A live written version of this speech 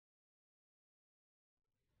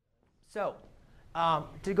So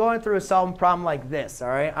to go through a solving problem like this, all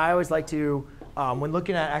right, I always like to, when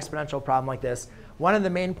looking at an exponential problem like this, one of the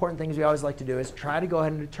main important things we always like to do is try to go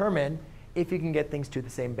ahead and determine if you can get things to the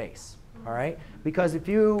same base. All right? Because if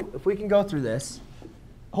we can go through this,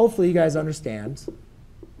 hopefully you guys understand,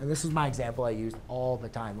 and this is my example I used all the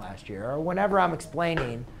time last year, or whenever I'm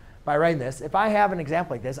explaining by writing this, if I have an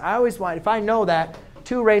example like this, I always want, if I know that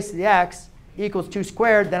 2 raised to the x equals 2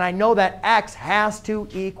 squared, then I know that x has to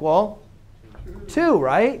equal 2,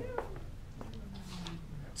 right?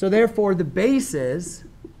 So therefore, the bases,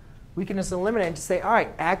 we can just eliminate and just say, all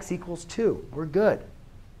right, x equals 2. We're good,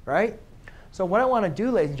 right? So what I want to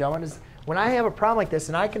do, ladies and gentlemen, is when I have a problem like this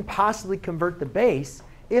and I can possibly convert the base,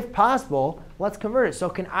 if possible, let's convert it. So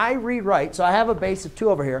can I rewrite, so I have a base of 2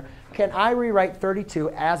 over here. Can I rewrite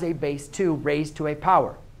 32 as a base 2 raised to a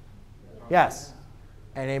power? Yes.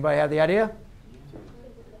 And anybody have the idea?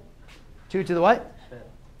 2 to the what?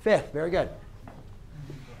 Fifth. Very good.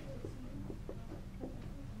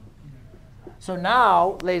 So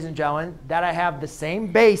now, ladies and gentlemen, that I have the same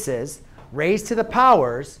bases raised to the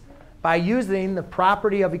powers, by using the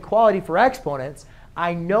property of equality for exponents,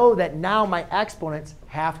 I know that now my exponents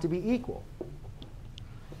have to be equal.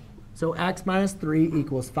 So x minus 3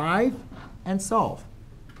 equals 5, and solve.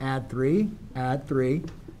 Add 3,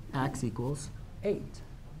 x equals 8.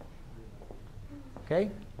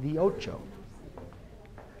 OK? The ocho.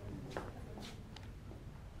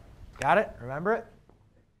 Got it? Remember it?